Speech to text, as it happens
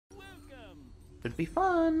Should be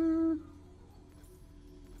fun.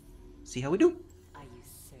 See how we do. Are you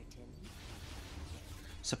certain?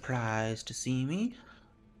 Surprised to see me.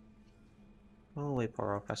 Oh wait,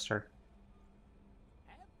 poor Professor.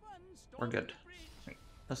 We're good. Right,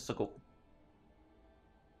 that's the goal.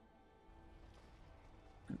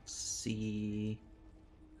 Let's see.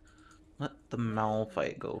 Let the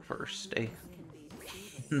Malphite go first, eh?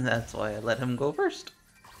 That's why I let him go first.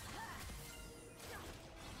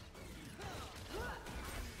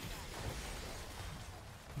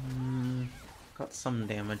 Got some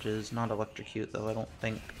damages, not electrocute though, I don't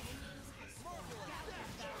think.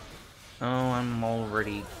 Oh, I'm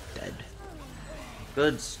already dead.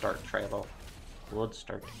 Good start, Trilo. Good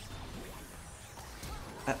start.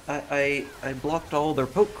 I blocked all their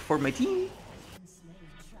poke for my team.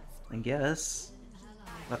 I guess.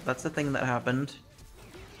 That's the thing that happened.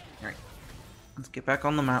 Alright. Let's get back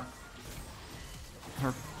on the map.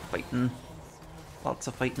 We're fighting. Lots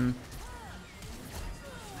of fighting.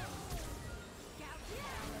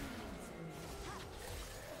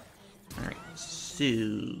 Alright, so...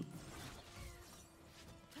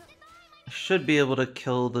 I should be able to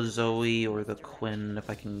kill the Zoe or the Quinn if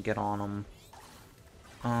I can get on them.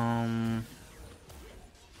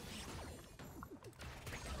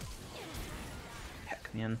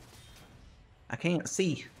 Heck, man. I can't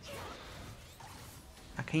see.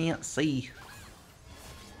 I can't see.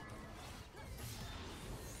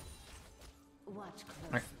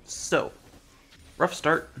 Alright, so. Rough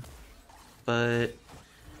start. But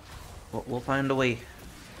we'll find a way.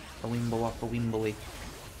 A wimble off a wimble way.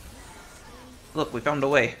 Look, we found a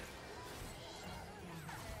way.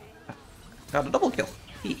 Got a double kill.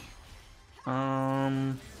 Hee.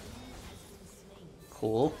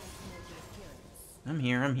 Cool. I'm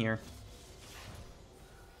here, I'm here.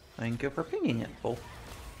 Thank you for pinging it, Bull.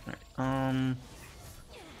 Alright,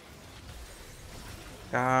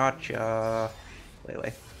 gotcha.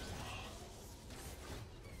 Wait.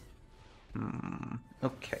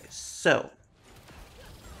 Okay, so.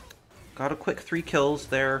 Got a quick 3 kills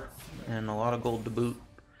there, and a lot of gold to boot.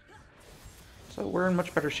 So we're in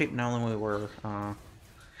much better shape now than we were.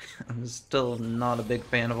 I'm still not a big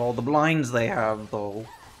fan of all the blinds they have, though.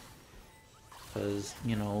 Because,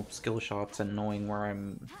 you know, skill shots and knowing where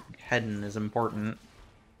I'm heading is important.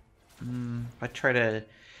 If I try to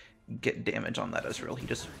get damage on that Ezreal, he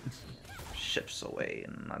just shifts away,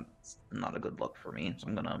 and that's not a good look for me. So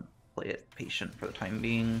I'm gonna play it patient for the time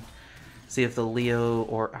being. See if the Leo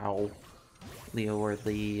or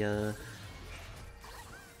the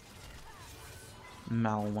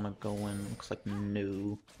Mal want to go in. Looks like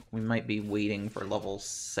no. We might be waiting for level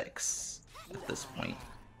 6 at this point.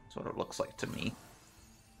 That's what it looks like to me.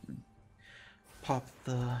 Pop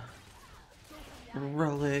the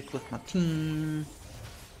relic with my team.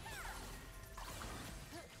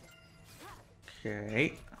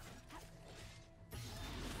 Okay.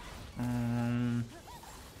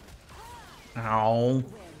 Ow.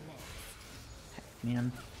 Heck,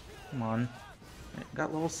 man. Come on.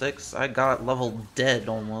 Got level 6. I got level dead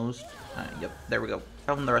almost. Yep, there we go.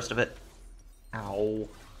 Found the rest of it. Ow.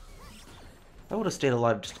 If I would have stayed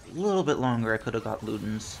alive just a little bit longer, I could have got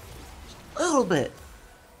Ludens. Just a little bit.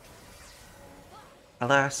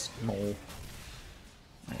 Alas, no.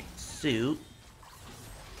 Right, so...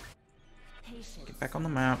 Get back on the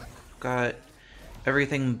map. Got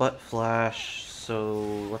everything but Flash, so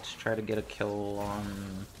let's try to get a kill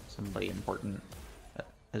on somebody important.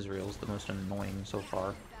 Ezreal's the most annoying so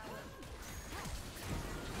far.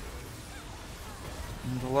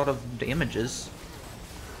 And a lot of damages.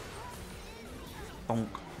 Bonk.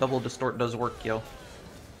 Double distort does work, yo.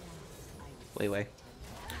 Way.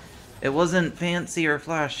 It wasn't fancy or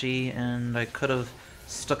flashy, and I could have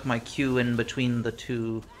stuck my Q in between the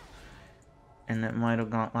two, and it might have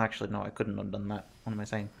gone... Actually, no, I couldn't have done that. What am I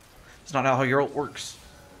saying? It's not how your ult works.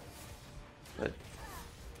 But...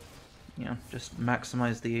 yeah, just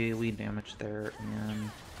maximize the AoE damage there, and...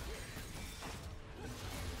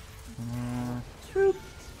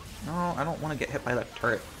 no, I don't want to get hit by that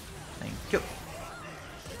turret. Thank you.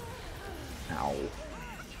 Ow.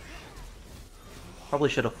 Probably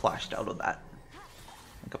should have flashed out of that.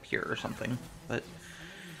 Like up here or something, but...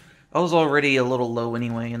 I was already a little low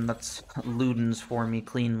anyway, and that's Ludens for me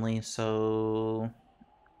cleanly, so...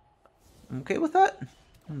 I'm okay with that,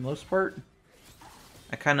 for the most part.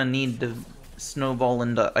 I kind of need to snowball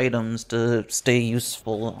into items to stay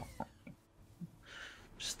useful.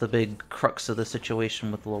 Just the big crux of the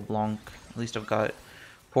situation with LeBlanc. At least I've got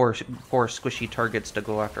four squishy targets to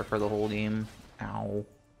go after for the whole game. Ow.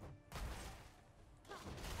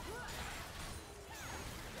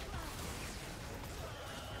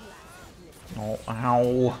 Oh,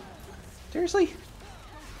 ow. Seriously?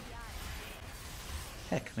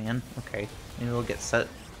 Heck, man. Okay. Maybe we'll get set.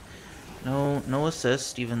 No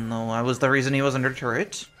assist, even though I was the reason he was under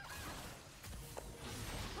turret.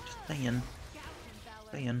 Just saying.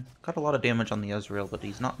 Saying. Got a lot of damage on the Ezreal, but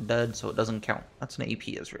he's not dead, so it doesn't count. That's an AP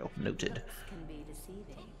Ezreal. Noted.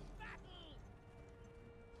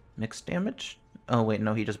 Mixed damage? Oh, wait,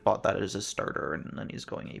 no, he just bought that as his starter, and then he's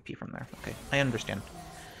going AP from there. Okay, I understand.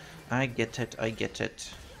 I get it, I get it.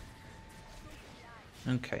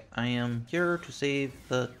 Okay, I am here to save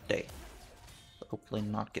the day. But hopefully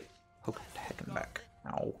not get poked heckin' back.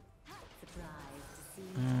 Ow.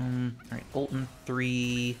 Alright, ult in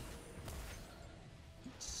 3.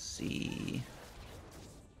 Let's see.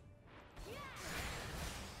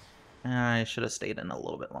 I should have stayed in a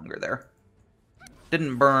little bit longer there.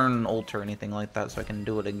 Didn't burn ult or anything like that, so I can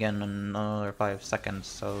do it again in another 5 seconds,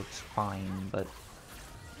 so it's fine, but...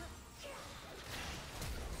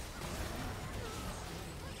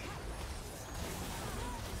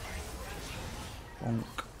 Bonk.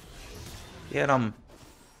 Get him.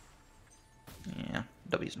 Yeah,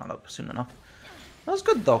 W's not up soon enough. That was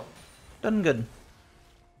good, though. Done good.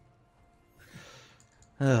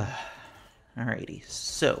 Alrighty,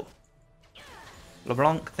 so...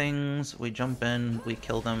 LeBlanc things, we jump in, we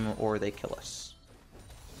kill them, or they kill us.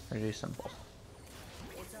 Pretty simple.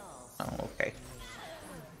 Oh, okay.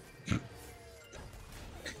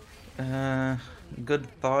 Good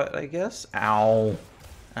thought, I guess. Ow.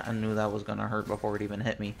 I knew that was gonna hurt before it even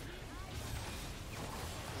hit me.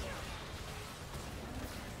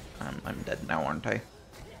 I'm dead now, aren't I?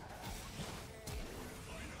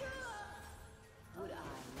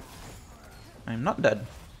 I'm not dead.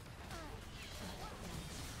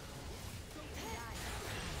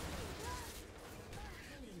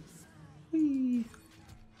 Whee.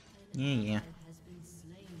 Yeah.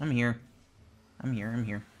 I'm here. I'm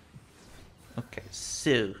here. Okay,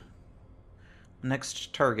 so...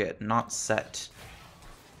 Next target, not set.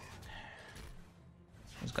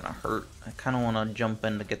 It's gonna hurt. I kind of want to jump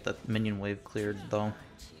in to get the minion wave cleared, though.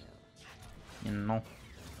 You know?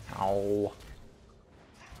 Ow.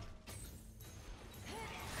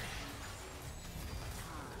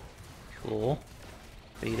 Cool.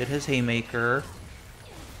 Baited his haymaker.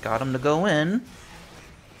 Got him to go in.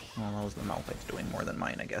 Well, that was the Malphite's doing more than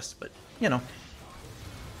mine, I guess, but, you know.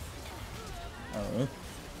 Oh.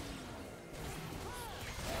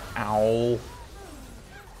 Ow.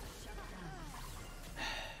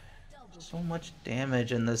 So much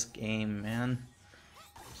damage in this game, man.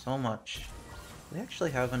 So much. They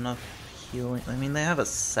actually have enough healing. I mean, they have a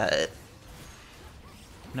set.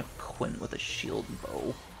 I'm gonna Quinn with a shield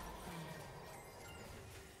bow.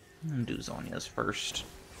 I'm gonna do Zonya's first.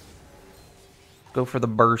 Go for the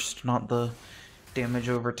burst, not the damage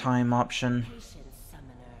over time option.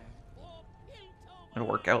 It'll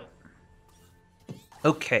work out.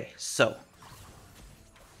 Okay, so.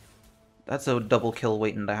 That's a double kill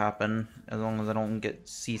waiting to happen, as long as I don't get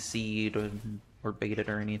CC'd or baited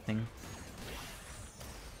or anything.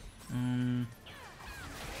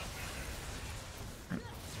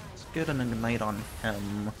 Let's get an ignite on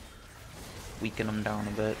him. Weaken him down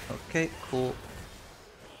a bit. Okay, cool.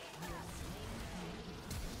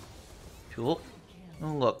 Cool.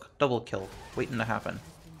 Oh look, double kill. Waiting to happen.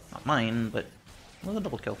 Not mine, but it was a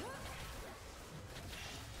double kill.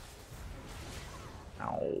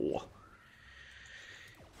 Ow.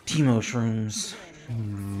 Teemo shrooms.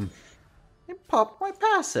 It popped my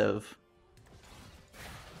passive.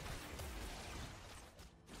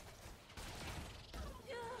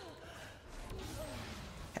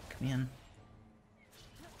 Heck, man.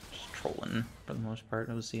 Just trolling for the most part.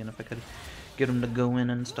 I was seeing if I could get him to go in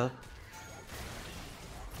and stuff.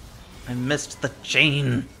 I missed the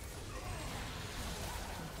chain.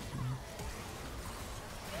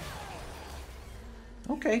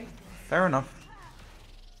 Okay, fair enough.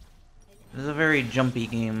 This is a very jumpy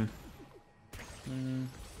game.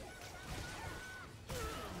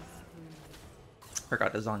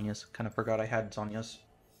 Forgot the Zonya's. Kind of forgot I had Zonya's.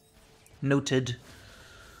 Noted.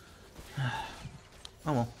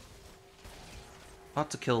 Oh well.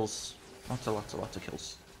 Lots of kills. Lots of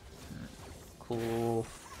kills. Cool.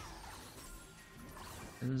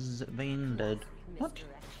 Is Vayne dead? What?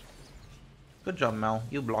 Good job, Mel.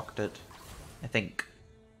 You blocked it. I think.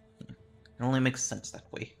 It only makes sense that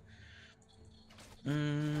way.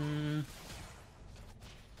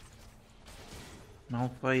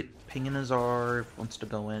 Malphite pinging his R, wants to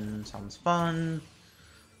go in, sounds fun.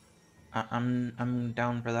 I'm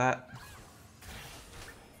down for that.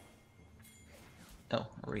 Oh,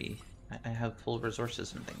 I have full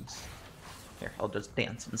resources and things. Here, I'll just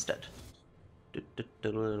dance instead.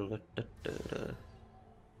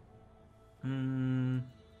 Hmm.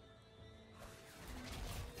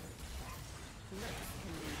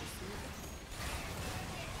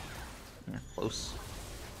 Yeah, close.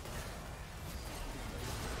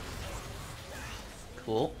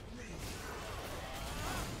 Cool.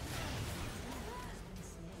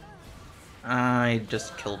 I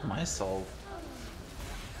just killed myself.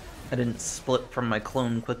 I didn't split from my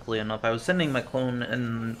clone quickly enough. I was sending my clone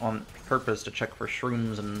in on purpose to check for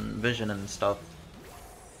shrooms and vision and stuff,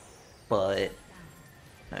 but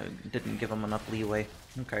I didn't give him enough leeway.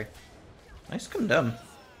 Okay. Nice condemn.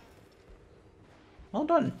 Well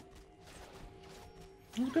done.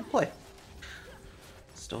 That was a good play.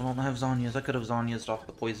 Still don't have Zhonya's. I could have Zhonya's off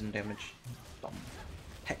the poison damage. Dumb.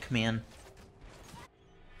 Heck, man.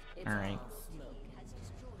 Alright.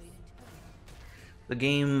 The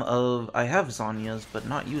game of I have Zhonya's, but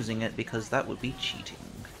not using it because that would be cheating.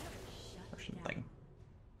 Or something.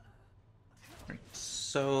 Right,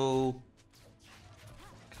 so...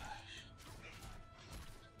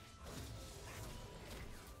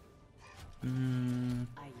 Are you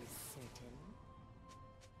certain?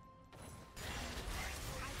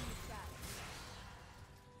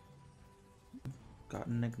 Got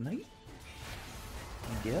an ignite?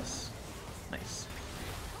 I guess. Nice.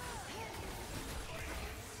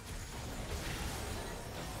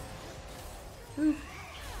 Whew.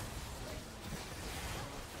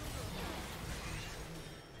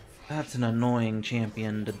 That's an annoying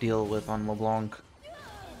champion to deal with on LeBlanc.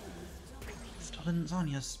 Still didn't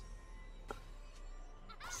Zhonya's.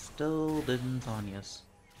 Still didn't Zhonya's.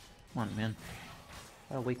 Come on, man.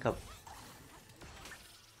 Gotta wake up.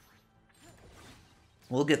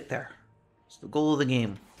 We'll get there. It's the goal of the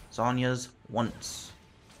game. Zhonya's once.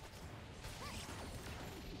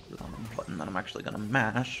 Click on the button that I'm actually gonna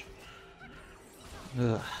mash.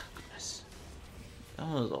 Ugh, goodness. That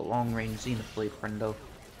was a long-range Xenoblade, friendo.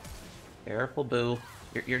 Careful, boo.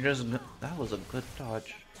 You're just... That was a good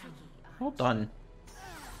dodge. Well done.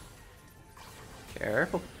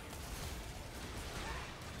 Careful.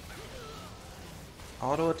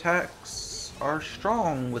 Auto attacks are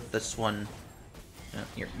strong with this one.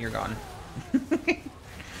 You're gone.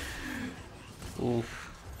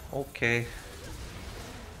 Oof. Okay.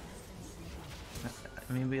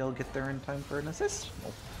 Maybe I'll get there in time for an assist?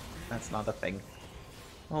 Nope. That's not a thing.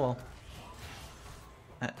 Oh well.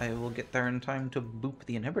 I will get there in time to boop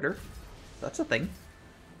the inhibitor. That's a thing.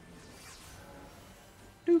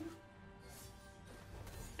 Doop.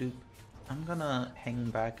 Doop. I'm gonna hang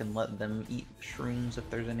back and let them eat shrooms if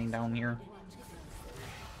there's any down here.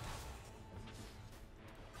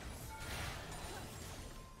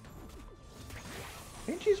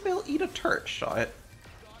 Can't you spell eat a turret shot?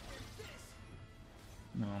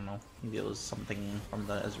 I don't know. Maybe it was something from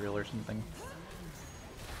the Ezreal or something.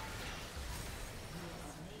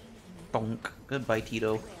 Donk. Goodbye,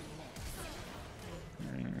 Tito.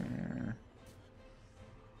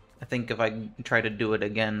 I think if I try to do it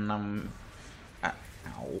again, ow.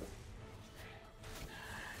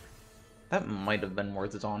 That might have been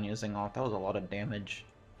worth Zon using off. That was a lot of damage.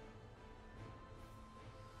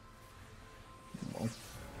 Well.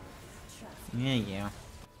 Yeah.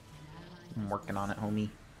 I'm working on it, homie.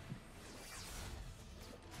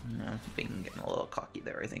 No, being getting a little cocky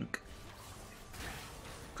there, I think.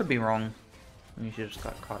 Could be wrong. Maybe she just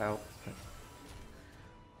got caught out.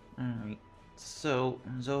 But... Alright. So,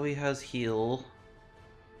 Zoe has heal.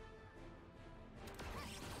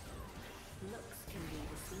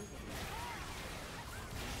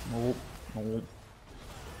 Nope. Nope.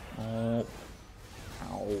 Nope.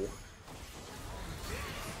 Ow.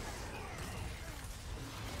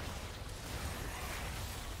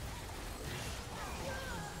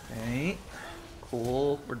 Okay.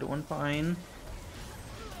 Cool. We're doing fine.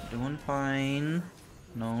 Doing fine.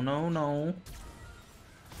 No.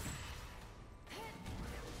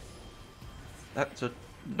 That's a...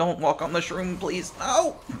 Don't walk on the shroom, please.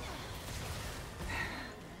 No!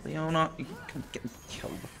 Leona, you can get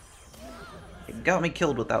killed. You got me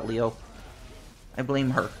killed with that, Leo. I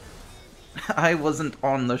blame her. I wasn't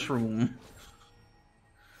on the shroom.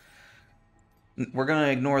 We're gonna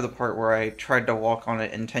ignore the part where I tried to walk on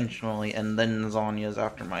it intentionally and then Zhonya's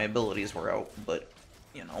after my abilities were out, but,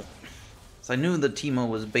 you know. So I knew that Teemo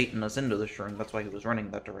was baiting us into the shroom, that's why he was running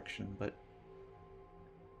that direction, but...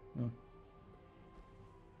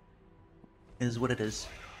 Is what it is.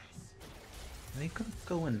 They could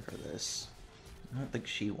go in for this. I don't think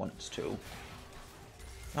she wants to.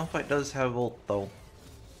 Malphite does have ult, though.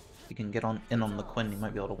 If he can get in on the Quinn, he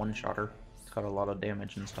might be able to one-shot her. It's got a lot of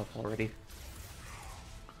damage and stuff already.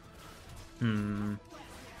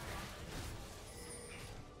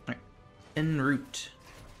 en route.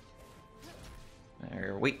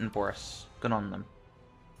 They're waiting for us. Good on them.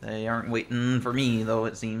 They aren't waiting for me, though,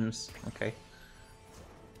 it seems. Okay.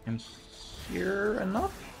 I'm here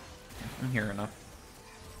enough? I'm here enough.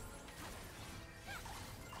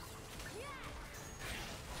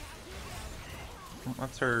 Well,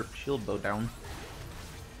 that's her shield bow down.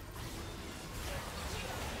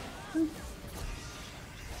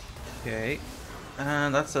 Okay.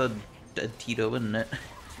 That's a dead Tito, isn't it?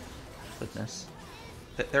 Goodness.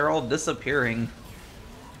 They're all disappearing.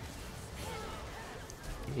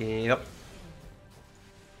 Yep.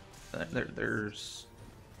 There's...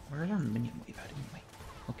 Where's our minion wave at anyway?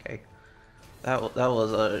 Okay. That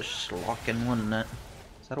was a schlocken, wasn't it?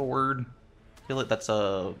 Is that a word? I feel like that's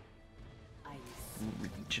a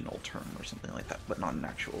regional term or something like that, but not an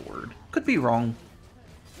actual word. Could be wrong.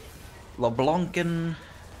 LeBlancan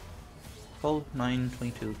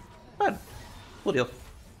 12-9-22. Bad. Cool deal.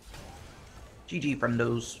 GG,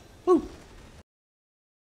 friendos. Woo!